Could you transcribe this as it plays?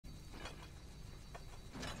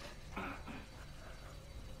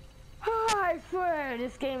swear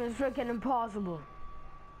this game is freaking impossible.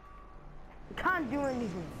 I can't do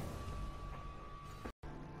anything.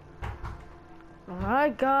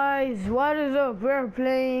 Alright guys, what is up? We're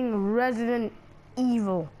playing Resident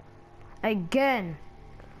Evil again.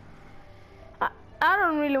 I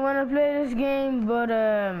don't really want to play this game, but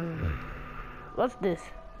what's this?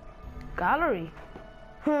 Gallery?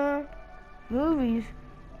 Huh? Movies?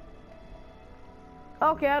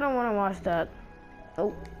 Okay, I don't want to watch that.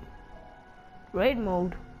 Oh. Raid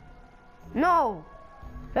mode? No!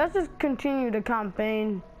 Let's just continue the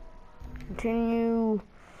campaign. Continue.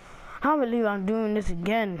 I can't believe I'm doing this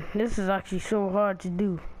again. This is actually so hard to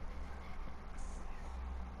do.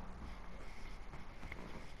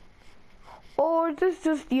 Or is this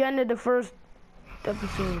just the end of the first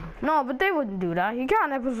episode? No, but they wouldn't do that. You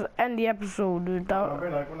can't end the episode without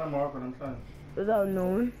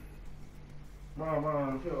knowing.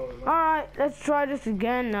 Alright, let's try this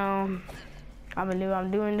again now. I believe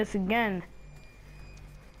I'm doing this again.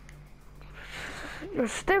 You're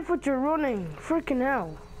stiff with your running. Freaking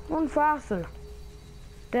hell. Run faster.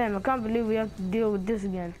 Damn, I can't believe we have to deal with this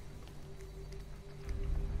again.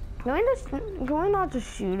 Can we not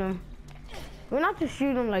just shoot him? Can we not just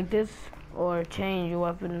shoot him like this? Or change your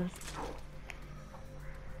weapons?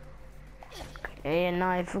 Okay, a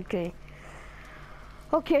knife, okay.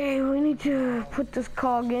 Okay, we need to put this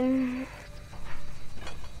cog in.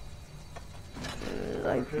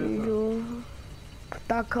 Like usual. Put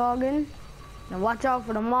that cog in. Now watch out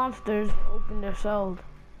for the monsters. Open their cells.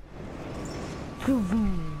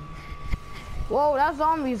 Whoa, that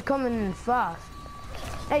zombie's coming in fast.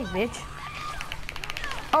 Hey, bitch.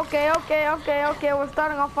 Okay, we're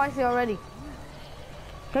starting off feisty already.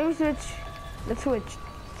 Can we switch? Let's switch.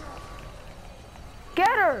 Get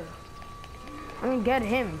her! I mean, get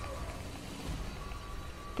him.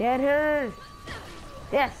 Get her!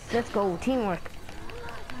 Yes, let's go. Teamwork.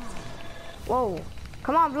 Whoa.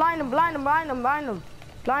 Come on, blind him, blind him, blind him, blind him.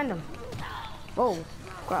 Blind him. Oh,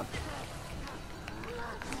 crap.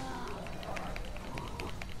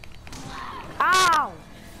 Ow!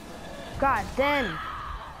 God damn.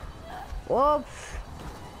 Whoops.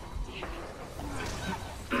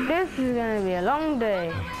 This is gonna be a long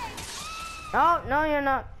day. Oh, no, you're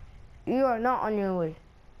not. You are not on your way.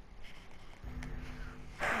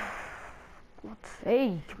 What's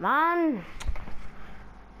sake, man?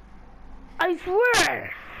 I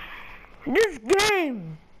swear! This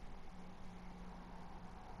game!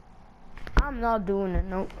 I'm not doing it,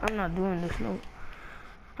 no. I'm not doing this, no.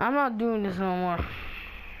 I'm not doing this no more.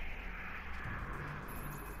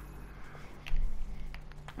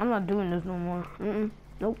 I'm not doing this no more.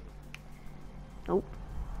 Nope. Nope.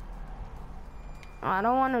 I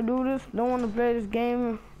don't want to do this. Don't want to play this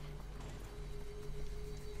game.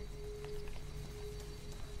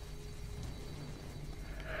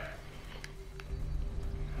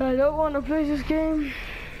 I don't want to play this game.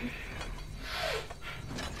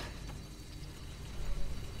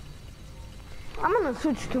 I'm gonna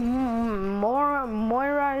switch to Moira,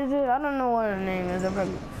 is it? I don't know what her name is. I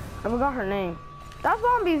forgot her name. That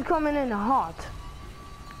zombie's coming in hot.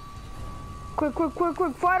 Quick, quick, quick,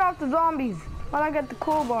 quick. Fight off the zombies while I get the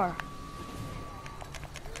crowbar.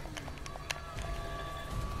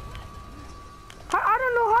 I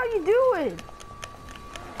don't know how you do it.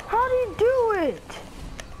 How do you do it?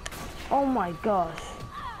 Oh my gosh.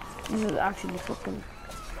 This is actually fucking...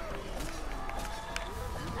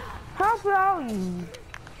 Help out, you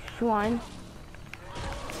swine.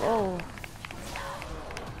 Oh.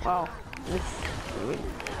 Wow. This...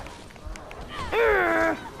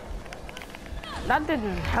 That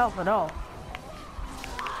didn't help at all.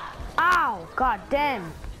 Ow! God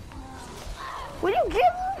damn. Will you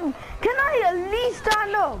give me... Can I at least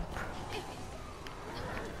stand up?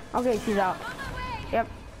 Okay, she's out. Yep.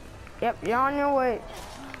 Yep, you're on your way.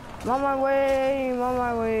 I'm on my way. I'm on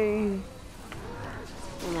my way.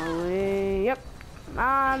 On my way. Yep.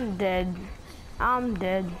 I'm dead. I'm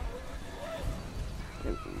dead.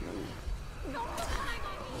 Yep.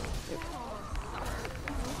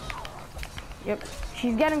 Yep.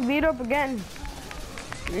 She's getting beat up again.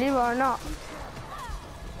 Believe it or not.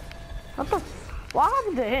 What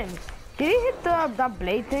happened to him? Did he hit that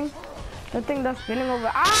blade thing? The thing that's spinning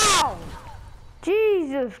over. Ow!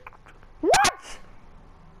 Jesus. What?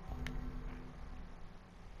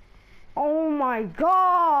 Oh my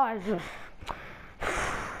gosh.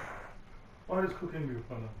 What is cooking you,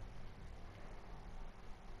 fella?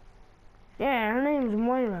 Yeah, her name's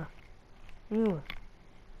Moira. Knew it.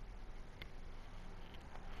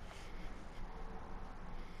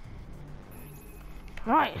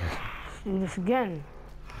 Right, let's do this again.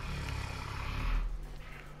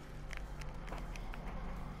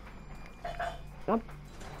 What?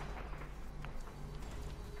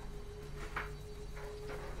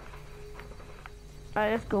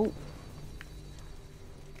 Alright, let's go.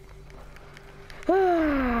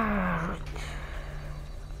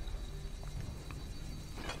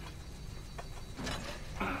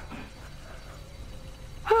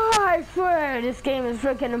 I swear this game is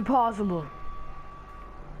freaking impossible.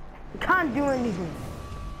 I can't do anything.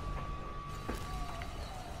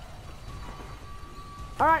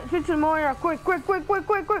 Alright, switch to Moira. Quick, quick, quick, quick,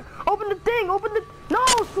 quick, quick. Open the thing, open the... No,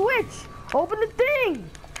 switch! Open the thing!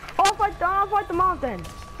 I'll fight them off then.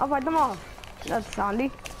 I'll fight them off. That's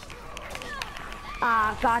Sandy.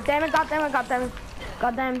 Ah, god damn it, god damn it, god damn it.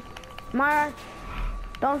 God damn it. Moira,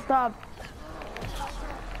 don't stop.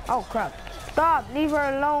 Oh crap. Stop, leave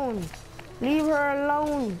her alone. Leave her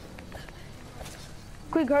alone.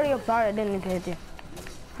 Quick, hurry up. Sorry, I didn't mean to hit you.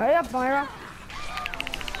 Hurry up, Moira.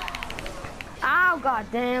 Ow,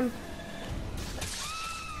 goddamn.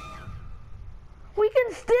 We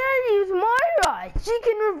can still use Moira. She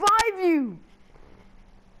can revive you.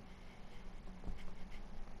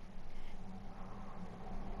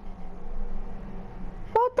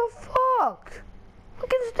 What the fuck? We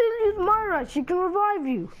can still use Moira. She can revive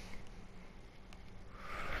you.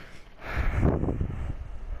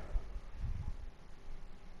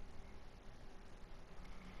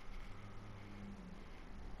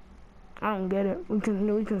 I don't get it. We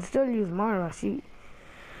can still use Moira.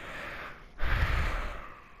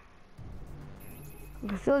 We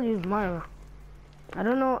can still use Moira. I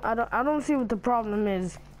don't know. I don't see what the problem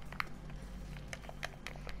is.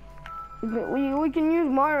 We can use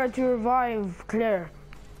Moira to revive Claire.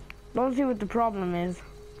 Don't see what the problem is.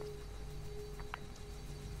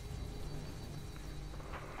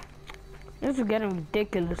 This is getting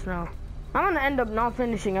ridiculous now. I'm gonna end up not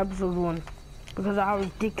finishing episode 1 because of how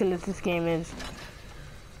ridiculous this game is.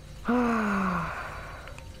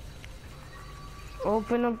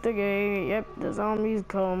 Open up the gate. Yep, the zombies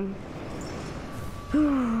come.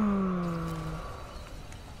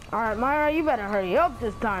 Alright, Moira, you better hurry up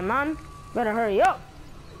this time, man. Better hurry up.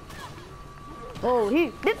 Oh,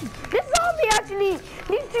 this zombie actually,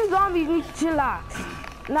 these two zombies need to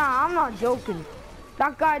chillax. Nah, I'm not joking.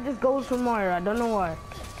 That guy just goes for Moira, I don't know why.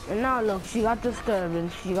 And now look, she got disturbed and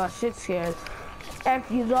she got shit scared. F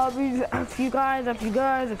you zombies, F you guys, F you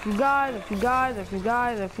guys, F you guys, F you guys, F you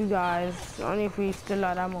guys, F you guys. Only if we still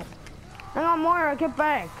out ammo. Hang on, Moira, get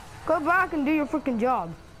back. Go back and do your freaking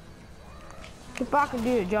job. Get back and do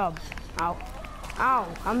your job. Ow. Ow.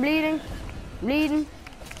 I'm bleeding. Bleeding.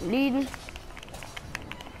 Bleeding.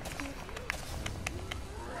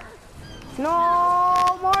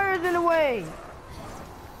 No! Moira's in the way.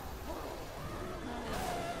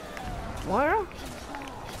 Moira?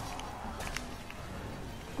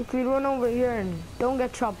 If we run over here and don't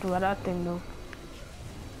get chopped by that thing though.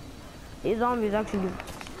 These zombies actually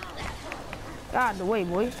get out of the way,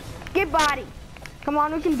 boy. Get body. Come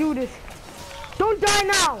on, we can do this. Don't die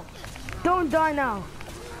now. Don't die now.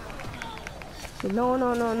 No,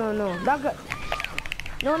 no, no, no, no. That guy.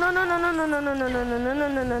 No, no, no, no, no, no, no, no, no, no, no, no, no,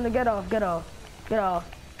 no, no, no. Get off, get off. Get off.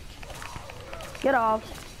 Get off.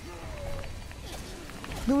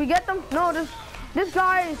 Do we get them? No, this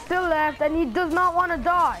guy is still left and he does not want to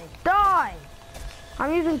die. Die!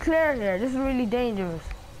 I'm using Claire here. This is really dangerous.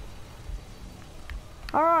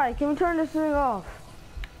 Alright, can we turn this thing off?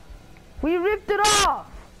 We ripped it off!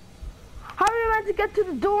 How are we meant to get to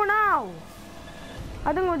the door now?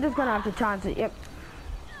 I think we're just gonna have to chance it, yep.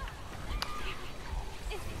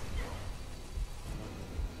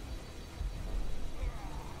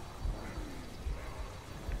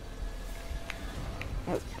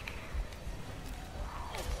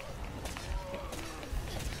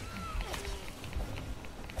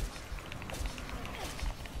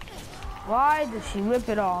 Why does she rip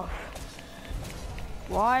it off?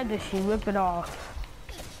 Why does she rip it off?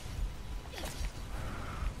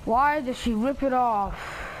 Why does she rip it off?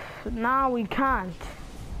 Now we can't.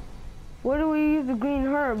 Where do we use the green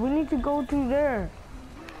herb? We need to go through there.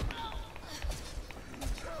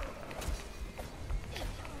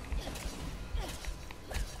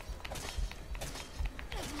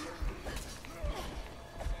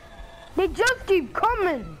 They just keep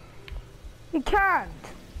coming. You can't.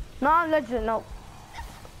 Non-legend, no.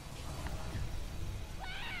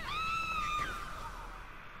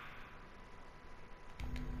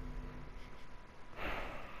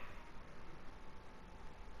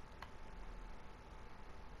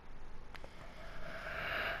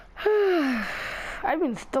 I've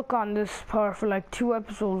been stuck on this part for like 2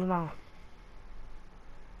 episodes now.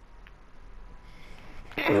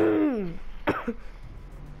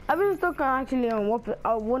 I've been stuck on actually on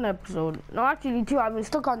one episode. No, actually two. I've been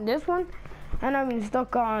stuck on this one, and I've been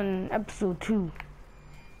stuck on episode 2.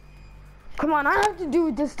 Come on, I have to do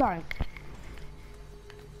it this time.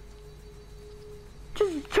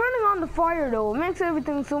 Just turning on the fire though, it makes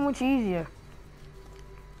everything so much easier.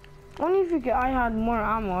 Only if I had more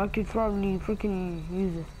ammo, I could probably freaking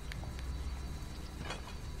use it.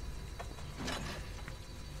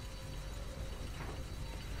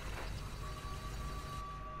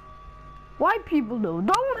 White people though,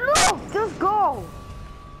 don't look, just go.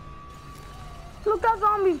 Look, that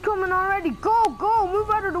zombie's coming already. Go, go, move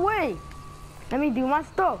out of the way. Let me do my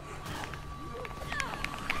stuff.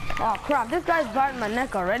 Oh crap, this guy's biting my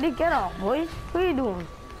neck already. Get off, boy. What are you doing?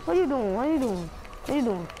 What are you doing? What are you doing? What are you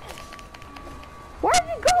doing? Where is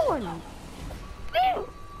he going?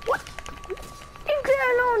 What? Leave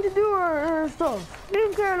Claire alone to do her stuff.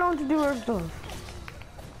 Leave Claire alone to do her stuff.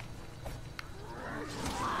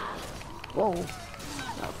 Whoa.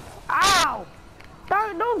 Ow!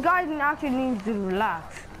 Those guys actually need to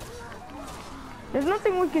relax. There's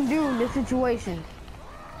nothing we can do in this situation.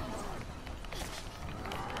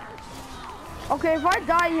 Okay, if I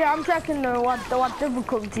die here, I'm checking what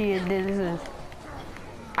difficulty this is.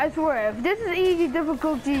 I swear, if this is easy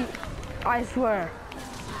difficulty, I swear.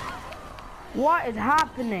 What is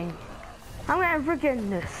happening? I'm getting freaking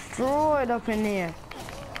destroyed up in here.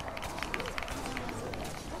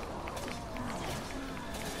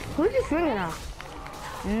 Who's he swinging at?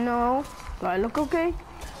 No. Do I look okay?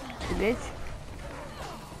 Bitch.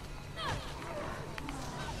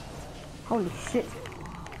 Holy shit.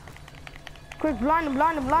 Quick, blind him,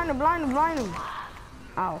 blind him, blind him, blind him, blind him.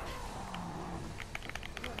 Ow.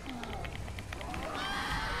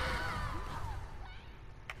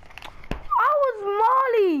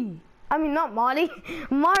 Molly! I mean, not Molly.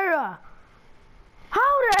 Myra.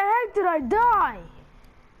 How the heck did I die?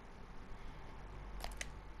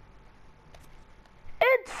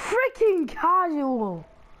 It's freaking casual.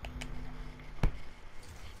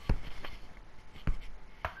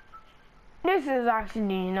 This is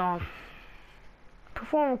actually, you know,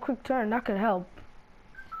 perform a quick turn. That could help.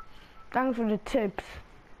 Thanks for the tips.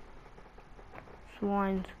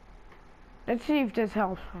 Swines. Let's see if this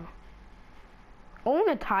helps her. Oh,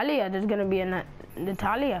 Natalia. There's gonna be a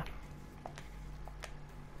Natalia.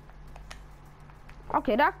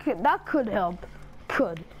 Okay, that could help.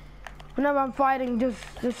 Could. Whenever I'm fighting, just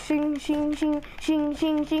shing, shing, shing, shing,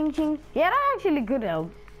 shing, shing, shing. Yeah, that actually could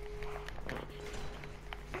help.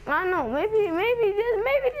 I don't know.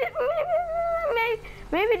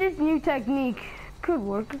 Maybe this new technique could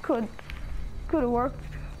work. It could have worked.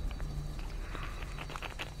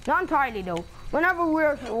 Not entirely though. Whenever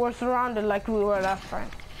we're surrounded like we were last time.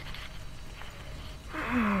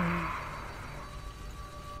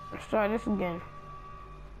 Let's try this again.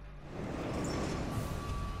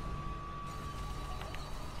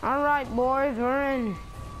 All right, boys, we're in.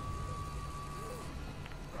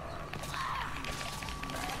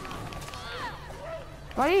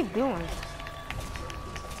 What are you doing?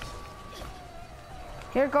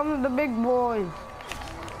 Here comes the big boys.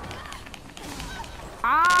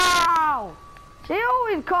 Ow! They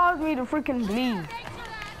always cause me to freaking bleed.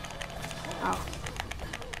 Ow.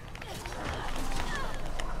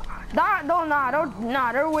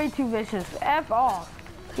 They're way too vicious. F off.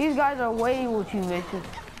 These guys are way too vicious.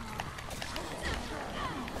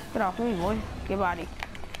 Get off me, boy. Get body.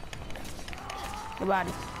 Get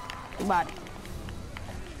body. Get body.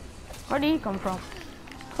 Where did he come from?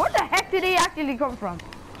 Where the heck did he actually come from?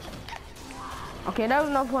 Okay, that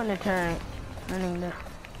was no point in turning there.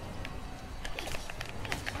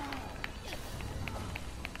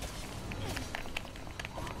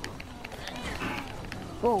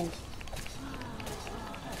 Whoa.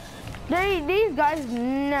 These guys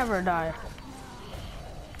never die.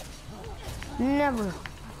 Never.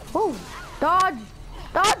 Oh, dodge!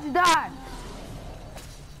 Dodge that!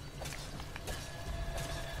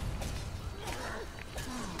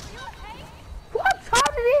 What?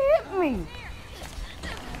 How did he hit me?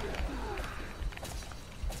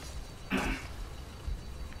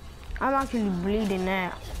 I'm actually bleeding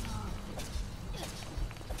now.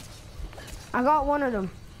 I got one of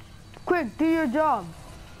them. Quick, do your job.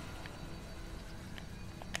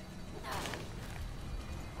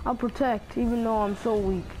 I'll protect, even though I'm so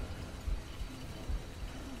weak.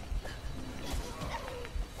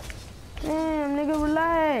 Damn, nigga,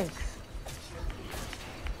 relax.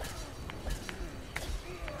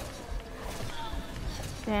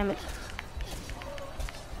 Damn it.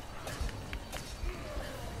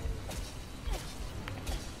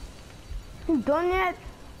 You done yet?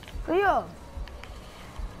 Hurry up.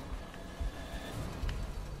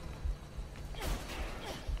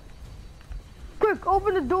 quick,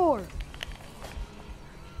 open the door.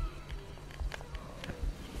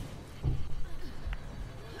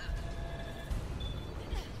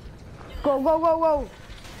 Go, go, go, go.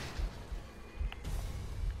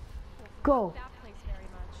 Go. That place very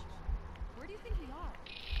much. Where do you think we are?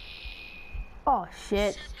 Oh,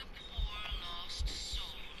 shit. Said the poor lost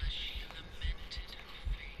soul as she lamented her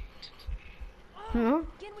fate. Hmm?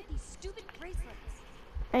 Again with these stupid bracelets.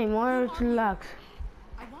 Hey, more relax.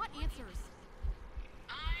 I want answers.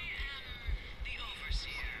 I am the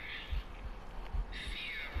Overseer.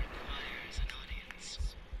 Fear requires an audience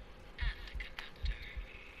and a conductor.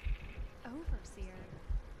 Overseer.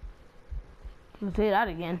 Let's say that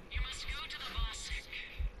again. You must go to the Vasek,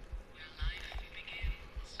 where life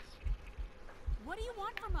begins. What do you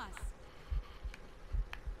want from us?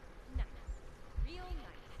 Nice. Real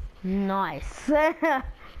nice. Nice.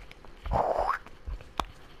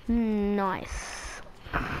 Nice.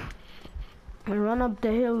 We run up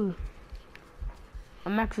the hill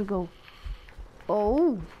of Mexico.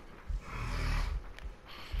 Oh.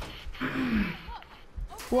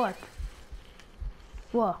 What?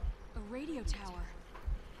 What? A radio tower.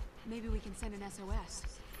 Maybe we can send an SOS.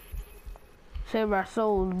 Save our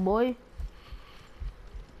souls, boy.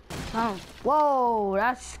 Whoa,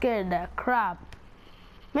 that scared the crap.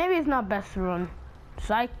 Maybe it's not best to run.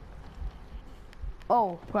 Psych.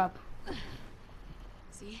 Oh, crap.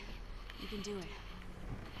 See? You can do it.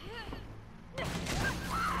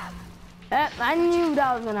 I knew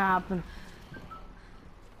that was gonna happen.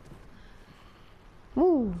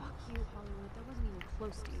 Woo. Fuck you, Hollywood. That wasn't even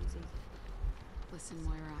close to easy. Listen,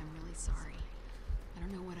 Moira, I'm really sorry. I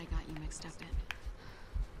don't know what I got you mixed up in.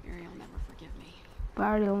 Mary will never forgive me.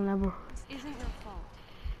 Barry will never. This isn't your fault.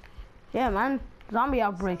 Yeah, man. Zombie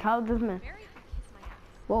outbreak. How this man? Barry can kiss my ass.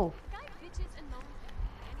 Whoa. The guy bitches and moans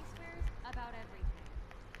and he swears about everything.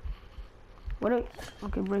 What?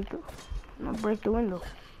 Okay, break the. No, break the window.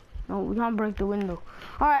 No, we can't break the window.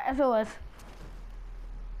 All right, SOS.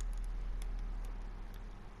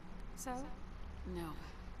 So? No,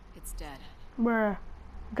 it's dead. Bruh.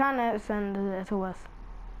 We can't send the SOS.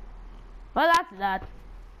 Well, that's that.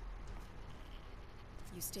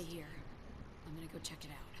 You stay here. I'm gonna go check it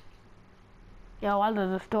out. Yeah, while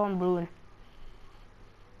there's a storm brewing.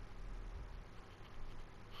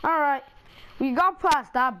 Alright. We got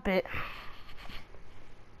past that bit.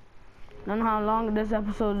 Don't know how long this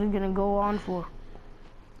episode is gonna go on for.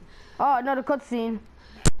 Oh, another cutscene.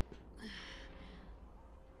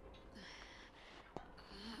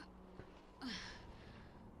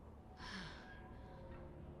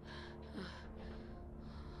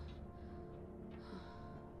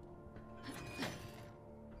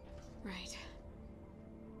 Right.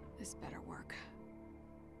 This better work.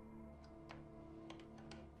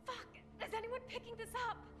 Fuck! Is anyone picking this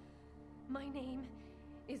up? My name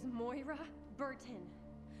is Moira Burton.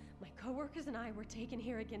 My coworkers and I were taken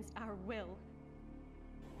here against our will.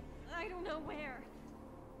 I don't know where.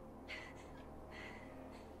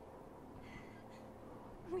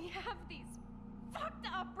 We have these fucked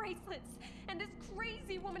up bracelets, and this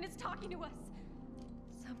crazy woman is talking to us.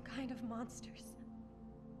 Some kind of monsters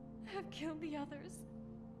have killed the others.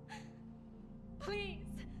 Please,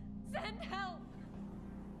 send help.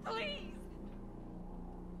 Please.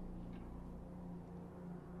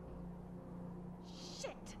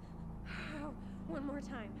 Shit. Oh, one more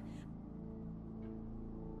time.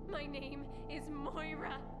 My name is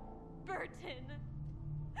Moira Burton.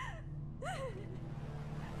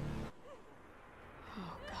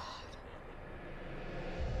 Oh, God.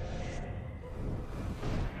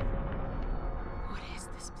 What is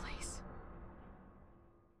this place?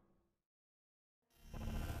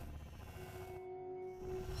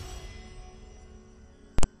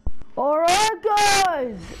 Alright,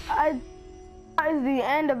 guys. That is the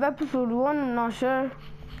end of episode 1. I'm not sure.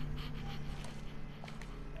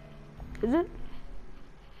 Is it?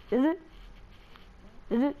 Is it?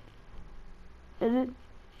 Is it? Is it?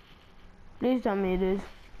 Please tell me it is.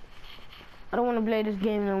 I don't want to play this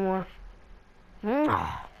game no more.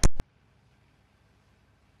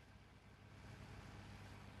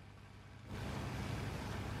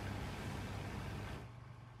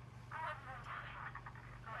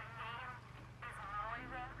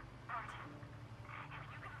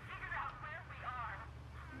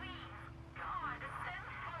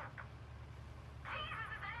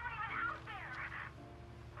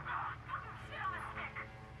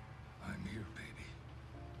 I'm here, baby.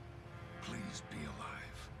 Please be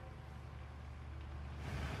alive.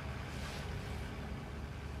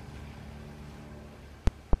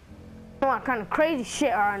 What kind of crazy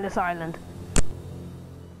shit are on this island?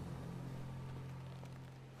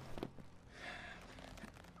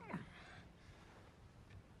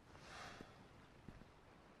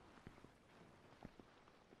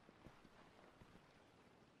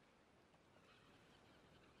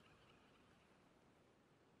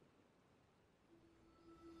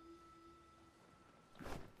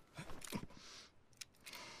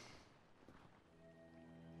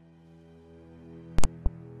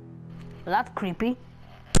 Well, that's creepy.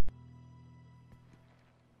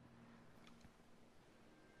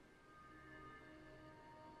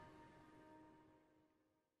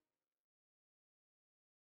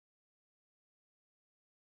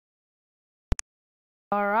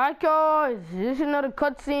 Alright guys, is this another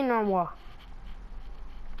cutscene or what?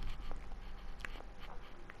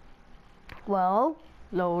 Well,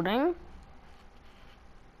 loading.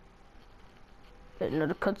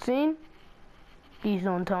 Another cutscene. Please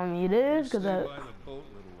don't tell me it is, because I...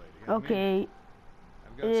 Okay,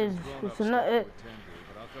 it is. It's another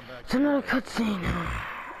cutscene.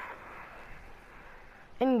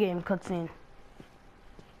 In-game cutscene.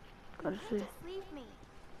 Gotta see. Just leave me.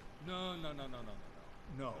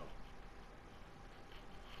 No.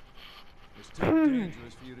 It's too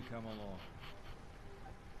dangerous for you to come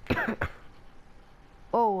along.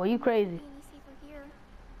 Oh, are you crazy? Be any safer here.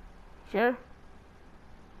 Sure?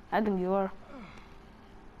 I think you are.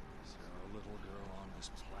 Is there a little girl on this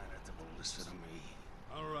planet that will listen to me?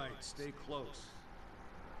 All right, stay close.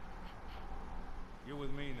 You're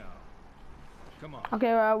with me now. Come on.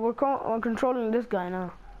 Okay, we're controlling this guy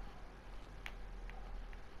now.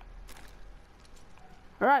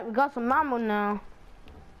 Alright, we got some ammo now.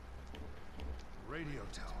 Radio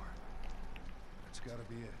tower. That's gotta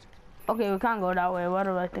be it. Okay, we can't go that way. What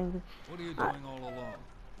do I think? What are you doing all alone?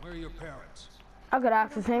 Where are your parents? I could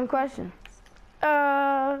ask the same question.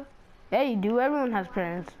 Yeah, you do. Everyone has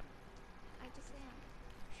parents. I just am.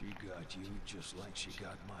 She got you just like she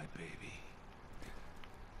got my baby.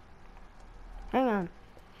 Hang on.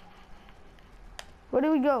 Where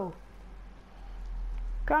do we go?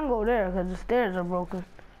 Can't go there because the stairs are broken.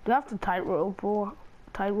 Do I have to tightrope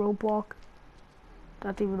walk?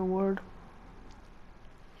 That's even a word.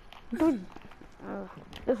 Dude,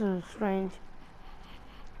 this is strange.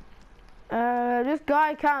 This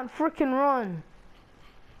guy can't freaking run.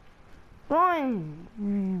 Run,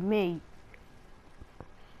 mate.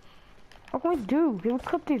 What can we do? Can we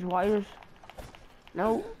cut these wires?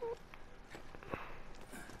 No.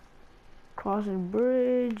 Cross the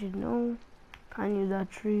bridge? No. Can't use that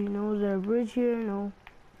tree. No. Is there a bridge here? No.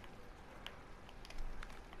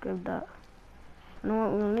 Grab that. I know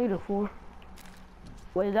what we don't need it for.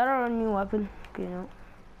 Wait, is that our new weapon? Okay, no.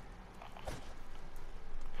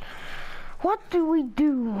 What do we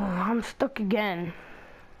do? I'm stuck again.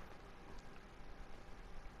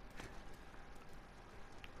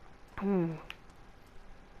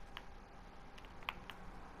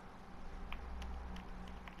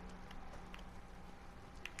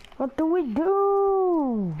 What do we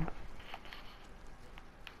do?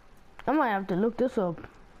 I might have to look this up.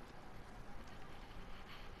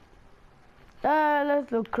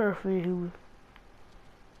 Let's look carefully.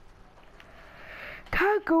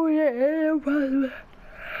 Can't go there.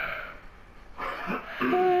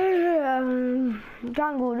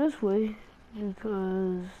 Can't go this way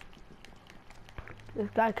because this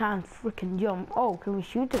guy can't freaking jump. Oh, can we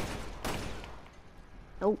shoot it?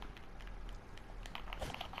 Nope.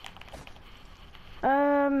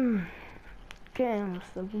 Okay, I'm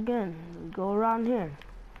stuck again. We go around here.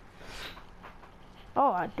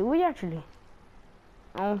 Oh, do we actually?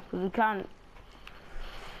 Oh, because we can't.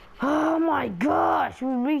 Oh my gosh,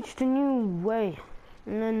 we reached a new way.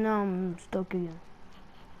 And then now I'm stuck again.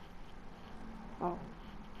 Oh.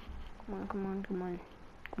 Come on.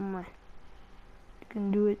 We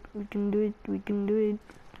can do it.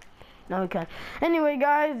 No, we can't. Anyway,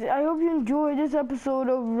 guys, I hope you enjoyed this episode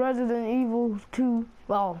of Resident Evil 2.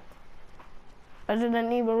 Well,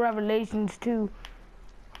 Resident Evil Revelations 2.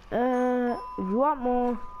 If you want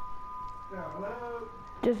more,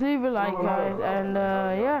 just leave a like, guys, and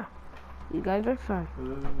yeah, see you guys next time.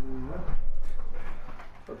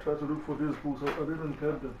 I tried to look for this book, so I didn't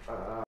get them.